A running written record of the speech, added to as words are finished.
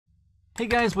Hey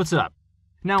guys, what's up?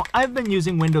 Now, I've been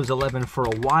using Windows 11 for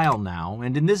a while now,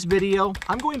 and in this video,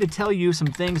 I'm going to tell you some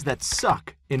things that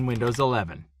suck in Windows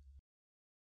 11.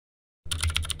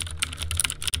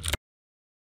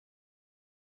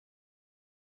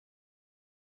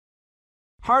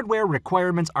 Hardware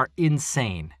requirements are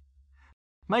insane.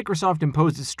 Microsoft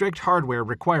imposes strict hardware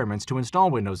requirements to install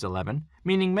Windows 11,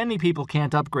 meaning many people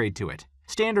can't upgrade to it.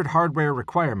 Standard hardware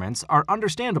requirements are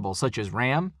understandable, such as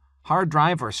RAM, hard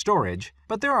drive, or storage,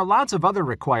 but there are lots of other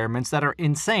requirements that are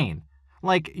insane,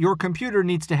 like your computer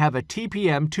needs to have a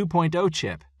TPM 2.0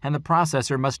 chip, and the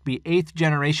processor must be 8th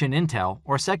generation Intel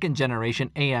or 2nd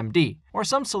generation AMD, or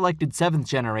some selected 7th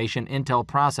generation Intel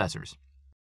processors.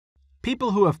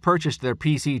 People who have purchased their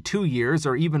PC 2 years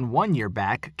or even 1 year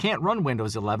back can't run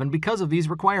Windows 11 because of these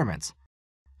requirements.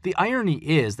 The irony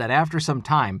is that after some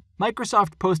time,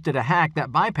 Microsoft posted a hack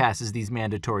that bypasses these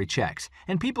mandatory checks,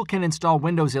 and people can install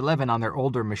Windows 11 on their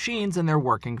older machines and they're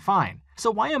working fine. So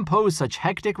why impose such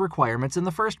hectic requirements in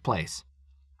the first place?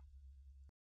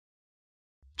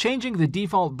 Changing the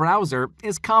default browser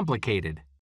is complicated.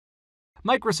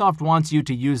 Microsoft wants you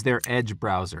to use their Edge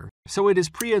browser, so it is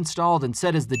pre-installed and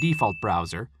set as the default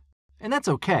browser, and that's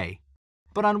okay.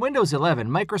 But on Windows 11,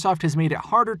 Microsoft has made it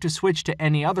harder to switch to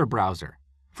any other browser.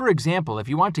 For example, if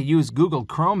you want to use Google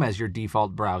Chrome as your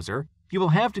default browser, you will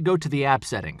have to go to the App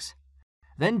Settings.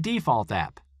 Then Default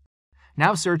App.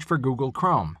 Now search for Google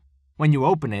Chrome. When you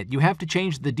open it, you have to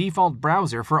change the default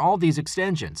browser for all these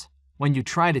extensions. When you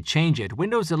try to change it,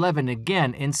 Windows 11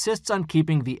 again insists on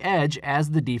keeping the Edge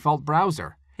as the default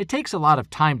browser. It takes a lot of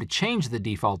time to change the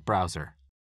default browser.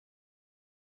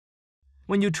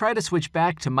 When you try to switch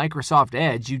back to Microsoft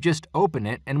Edge, you just open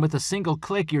it, and with a single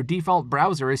click, your default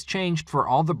browser is changed for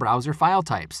all the browser file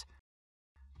types.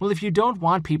 Well, if you don't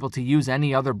want people to use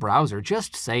any other browser,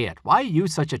 just say it. Why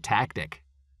use such a tactic?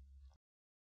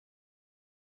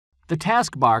 The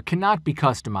taskbar cannot be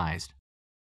customized.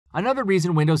 Another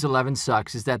reason Windows 11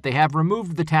 sucks is that they have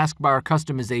removed the taskbar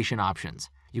customization options.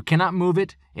 You cannot move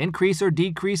it, increase or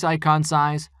decrease icon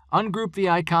size, ungroup the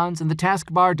icons, and the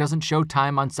taskbar doesn't show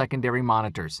time on secondary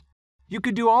monitors. You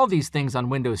could do all these things on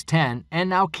Windows 10 and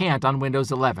now can't on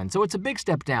Windows 11, so it's a big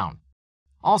step down.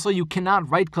 Also, you cannot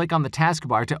right-click on the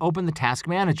taskbar to open the Task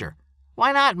Manager.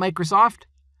 Why not, Microsoft?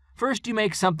 First, you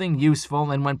make something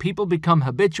useful, and when people become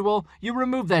habitual, you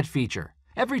remove that feature.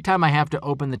 Every time I have to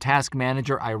open the Task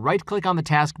Manager, I right-click on the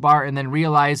taskbar and then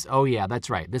realize, oh yeah, that's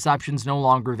right, this option's no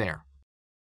longer there.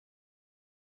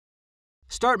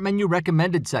 Start Menu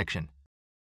Recommended section.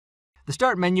 The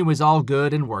Start menu is all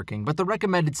good and working, but the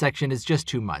Recommended section is just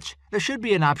too much. There should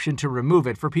be an option to remove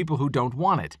it for people who don't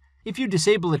want it. If you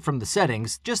disable it from the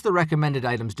settings, just the recommended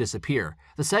items disappear.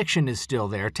 The section is still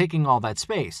there, taking all that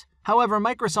space. However,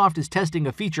 Microsoft is testing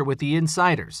a feature with the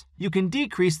insiders. You can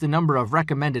decrease the number of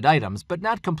recommended items, but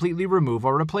not completely remove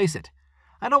or replace it.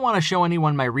 I don't want to show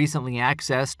anyone my recently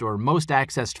accessed or most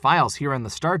accessed files here in the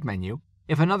Start menu.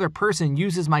 If another person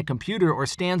uses my computer or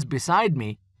stands beside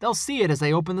me, they'll see it as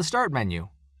I open the Start menu.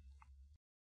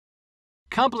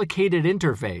 Complicated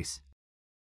interface.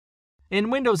 In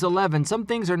Windows 11, some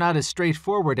things are not as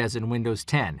straightforward as in Windows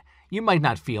 10. You might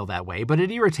not feel that way, but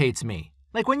it irritates me.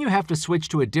 Like when you have to switch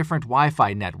to a different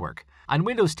Wi-Fi network. On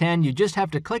Windows 10, you just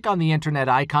have to click on the internet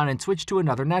icon and switch to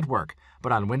another network.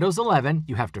 But on Windows 11,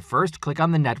 you have to first click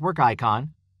on the network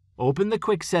icon, open the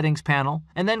Quick Settings panel,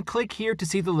 and then click here to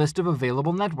see the list of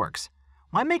available networks.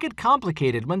 Why make it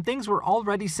complicated when things were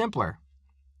already simpler?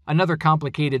 Another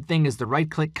complicated thing is the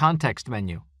right-click context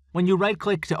menu. When you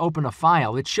right-click to open a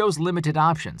file, it shows limited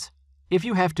options. If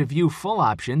you have to view full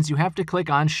options, you have to click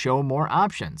on Show More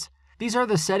Options. These are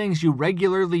the settings you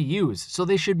regularly use, so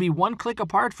they should be one click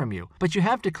apart from you, but you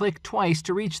have to click twice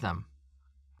to reach them.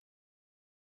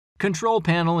 Control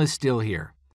Panel is still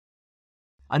here.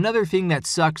 Another thing that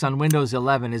sucks on Windows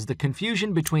 11 is the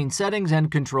confusion between Settings and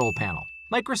Control Panel.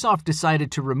 Microsoft decided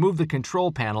to remove the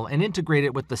Control Panel and integrate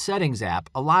it with the Settings app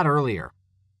a lot earlier.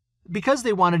 Because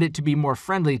they wanted it to be more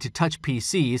friendly to touch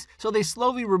PCs, so they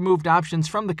slowly removed options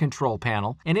from the Control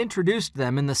Panel and introduced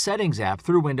them in the Settings app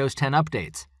through Windows 10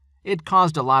 updates. It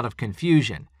caused a lot of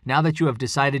confusion. Now that you have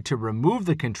decided to remove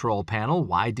the Control Panel,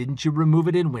 why didn't you remove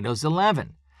it in Windows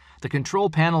 11? The Control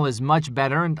Panel is much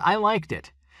better and I liked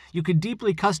it. You could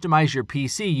deeply customize your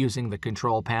PC using the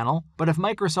Control Panel, but if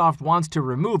Microsoft wants to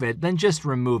remove it, then just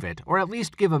remove it, or at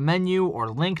least give a menu or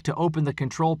link to open the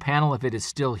Control Panel if it is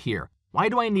still here. Why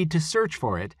do I need to search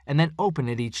for it and then open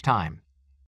it each time?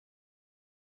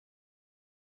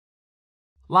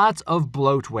 Lots of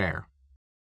bloatware.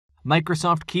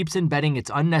 Microsoft keeps embedding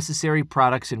its unnecessary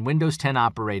products in Windows 10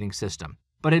 operating system.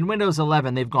 But in Windows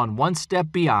 11, they've gone one step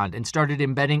beyond and started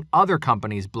embedding other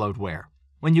companies' bloatware.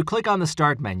 When you click on the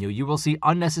Start menu, you will see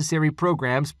unnecessary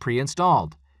programs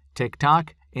pre-installed.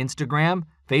 TikTok, Instagram,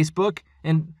 Facebook,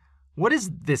 and what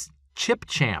is this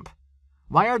ChipChamp?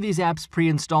 Why are these apps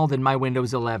pre-installed in my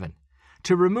Windows 11?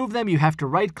 To remove them, you have to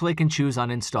right-click and choose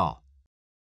Uninstall.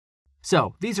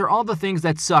 So, these are all the things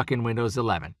that suck in Windows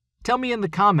 11. Tell me in the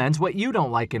comments what you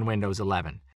don't like in Windows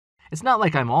 11. It's not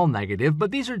like I'm all negative,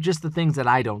 but these are just the things that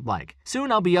I don't like.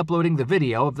 Soon I'll be uploading the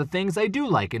video of the things I do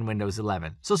like in Windows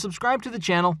 11, so subscribe to the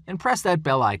channel and press that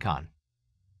bell icon.